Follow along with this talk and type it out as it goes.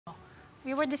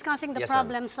We were discussing the Yes,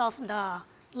 problems of the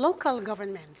local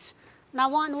governments. Now,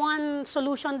 one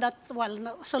solution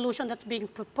solution that's being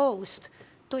proposed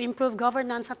to improve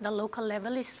governance at the local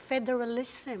level is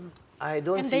federalism. I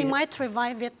don't And see they might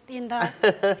revive it in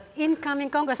the incoming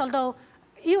Congress, although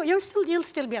you'll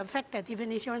still be affected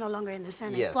even if you're no longer in the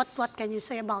Senate. Yes. What can you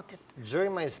say about it?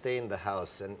 During my stay in the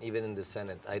House and even in the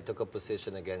Senate, I took a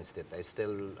position against it. I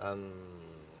still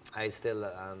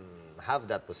have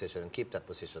that position and keep that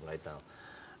position right now.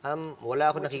 Wala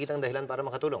ako nakikitang dahilan para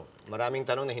makatulong. Maraming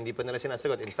tanong na hindi pa nila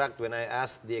sinasagot. In fact, when I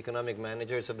asked the economic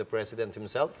managers of the President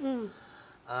himself,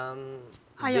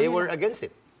 they were against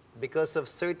it because of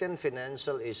certain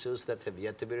financial issues that have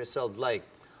yet to be resolved, like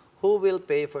who will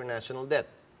pay for national debt?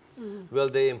 Will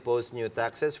they impose new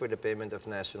taxes for the payment of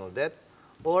national debt?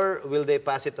 Or will they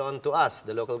pass it on to us,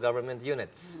 the local government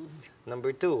units?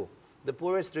 Number two, the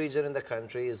poorest region in the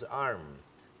country is ARM.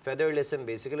 Federalism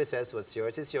basically says what's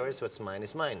yours is yours, what's mine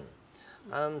is mine.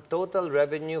 Total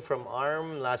revenue from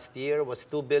ARM last year was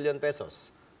 2 billion pesos.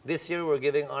 This year we're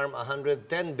giving ARM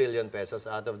 110 billion pesos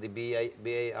out of the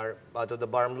out of the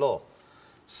BARM law.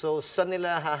 So saan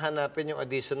nila hahanapin yung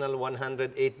additional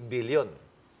 108 billion?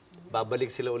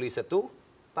 Babalik sila uli sa 2?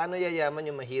 Paano yayaman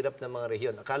yung mahirap na mga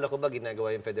rehiyon? Akala ko ba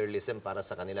ginagawa yung federalism para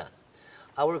sa kanila?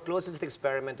 Our closest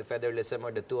experiment to federalism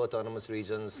are the 2 autonomous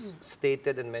regions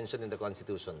stated and mentioned in the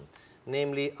Constitution,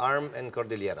 namely ARM and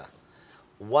Cordillera.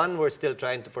 One we're still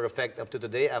trying to perfect up to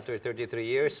today after 33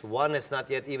 years. One has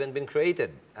not yet even been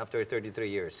created after 33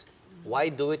 years. Why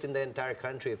do it in the entire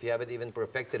country if you haven't even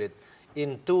perfected it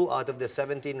in 2 out of the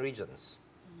 17 regions?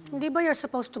 Di ba you're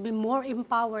supposed to be more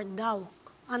empowered daw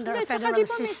under a federal Di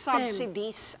ba may system?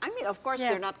 subsidies? I mean, of course,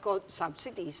 they're not called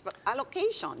subsidies, but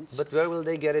allocations. But where will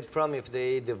they get it from if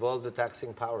they devolve the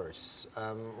taxing powers?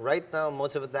 Right now,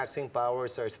 most of the taxing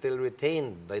powers are still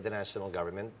retained by the national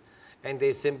government, and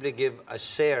they simply give a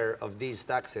share of these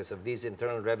taxes, of these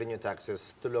internal revenue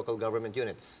taxes, to local government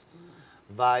units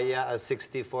via a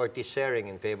 60-40 sharing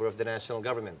in favor of the national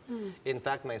government. In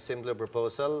fact, my simpler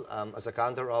proposal as a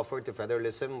counter-offer to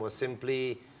federalism was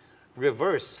simply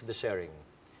reverse the sharing.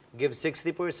 Give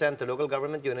 60% to local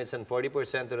government units and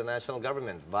 40% to the national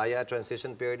government via a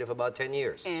transition period of about 10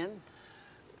 years. And?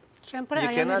 Siyempre,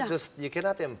 You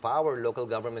cannot empower local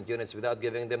government units without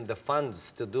giving them the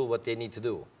funds to do what they need to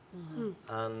do.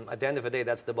 At the end of the day,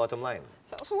 that's the bottom line.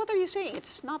 So what are you saying?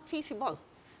 It's not feasible.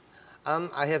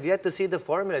 I have yet to see the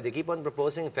formula. They keep on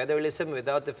proposing federalism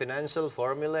without the financial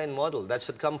formula and model. That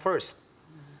should come first.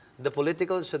 The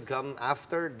political should come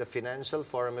after the financial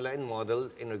formula and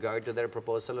model in regard to their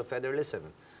proposal of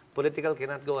federalism. Political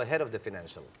cannot go ahead of the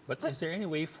financial. But is there any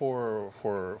way for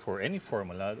any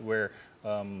formula where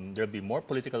there'll be more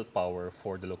political power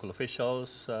for the local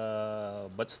officials,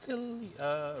 but still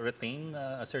retain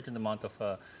a certain amount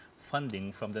of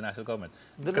funding from the national government?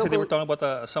 Because they were talking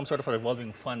about some sort of a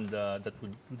revolving fund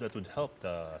that would help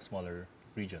the smaller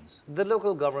regions. The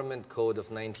Local Government Code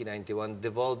of 1991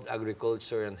 devolved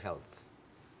agriculture and health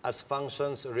as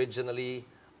functions originally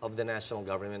of the national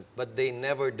government, but they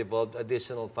never devolved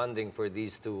additional funding for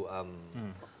these two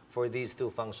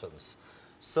functions.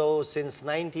 So since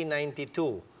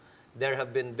 1992, there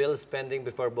have been bills pending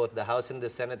before both the House and the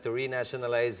Senate to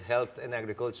renationalize health and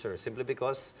agriculture, simply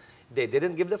because they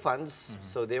didn't give the funds.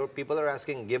 So people are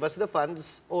asking, give us the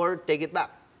funds or take it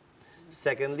back.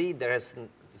 Secondly,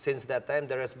 since that time,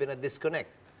 there has been a disconnect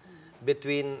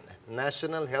between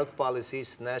national health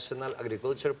policies, national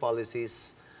agriculture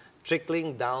policies,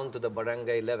 trickling down to the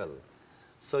barangay level.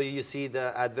 So you see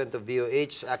the advent of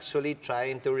DOH actually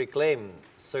trying to reclaim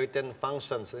certain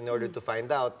functions in order to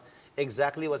find out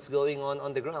exactly what's going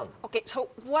on the ground. Okay, so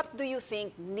what do you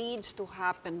think needs to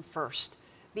happen first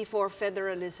before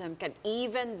federalism can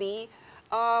even be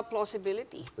a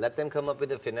plausibility? Let them come up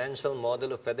with a financial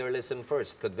model of federalism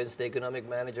first. Convince the economic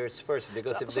managers first,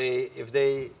 because if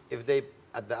they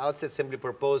at the outset simply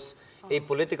propose a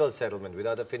political settlement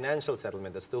without a financial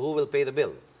settlement as to who will pay the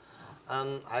bill,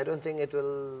 I don't think it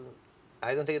will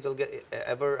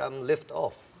ever lift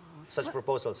off such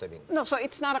proposals. I mean, No, so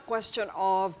it's not a question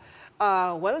of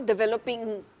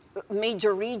developing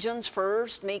major regions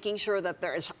first, making sure that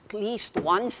there is at least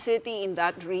one city in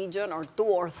that region or 2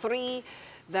 or 3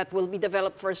 that will be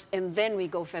developed first, and then we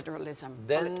go federalism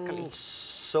politically. Then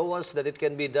show us that it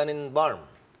can be done in BARM.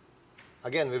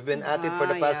 Again, we've been at it for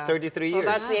the past 33 years.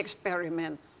 So that's the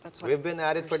experiment. That's what We've been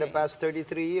at it for the past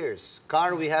 33 years.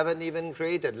 CAR, we haven't even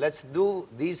created. Let's do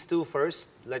these 2 first.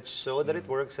 Let's show that it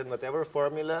works, and whatever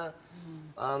formula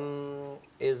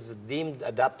is deemed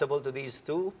adaptable to these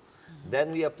 2,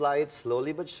 Then we apply it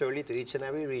slowly but surely to each and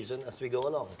every region as we go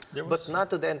along. There But was- not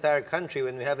to the entire country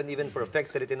when we haven't even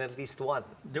perfected it in at least one.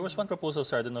 There was one proposal,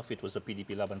 sir, I don't know if it was a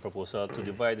PDP Laban proposal, to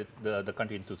divide the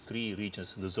country into 3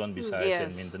 regions, Luzon, Visayas,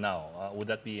 and Yes. Mindanao. Would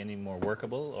that be any more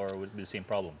workable, or would it be the same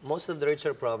problem? Most of the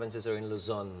richer provinces are in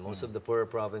Luzon. Most of the poorer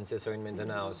provinces are in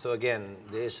Mindanao. So again,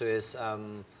 the issue is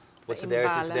what's theirs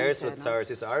is theirs, imbalance, what's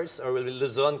ours is ours, or will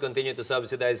Luzon continue to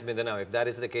subsidize Mindanao? If that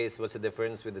is the case, what's the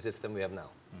difference with the system we have now?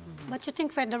 But you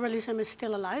think federalism is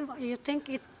still alive? You think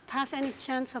it has any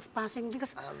chance of passing?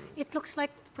 Because it looks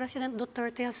like President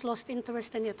Duterte has lost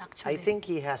interest in it, actually. I think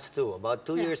he has to. About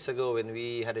 2 years ago, when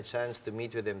we had a chance to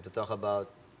meet with him to talk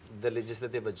about the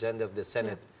legislative agenda of the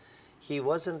Senate, he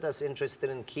wasn't as interested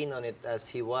and keen on it as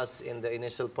he was in the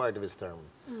initial part of his term.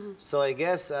 So I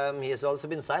guess he has also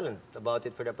been silent about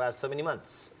it for the past so many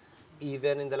months,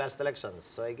 even in the last elections.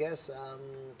 So I guess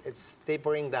it's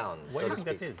tapering down, Why so do to you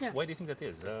think speak. that is? Why do you think that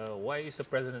is? Why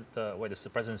does the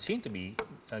president seem to be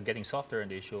getting softer on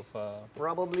the issue of?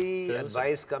 Probably Federalism.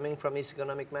 advice coming from his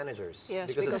economic managers. Yes,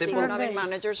 because because a simple, economic Surveys.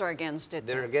 managers are against it.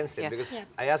 they're against it. Yeah. Because Yeah.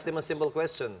 I asked them a simple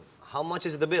question: how much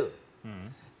is the bill?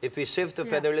 If we shift to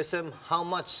federalism, how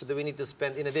much do we need to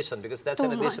spend in addition? Because that's Too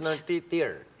an additional much.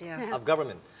 tier Yeah. of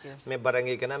government. Yes. May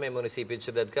barangay ka na, may munisipyo,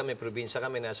 syudad ka, may probinsya ka,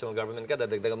 may national government ka,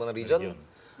 dadagdagan mo ng region.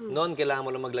 Noon, kailangan mo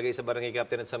lang maglagay sa barangay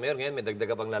captain at sa mayor. Ngayon, may dagdag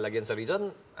ka pang lalagyan sa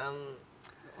region.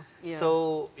 Yeah.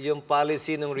 So, yung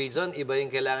policy ng region, iba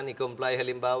yung kailangan i-comply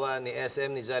halimbawa ni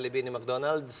SM, ni Jollibee, ni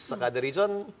McDonald's sa kada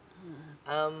region.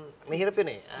 Mahirap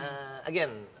yun eh. Again,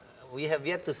 we have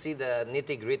yet to see the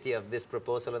nitty-gritty of this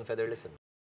proposal on federalism.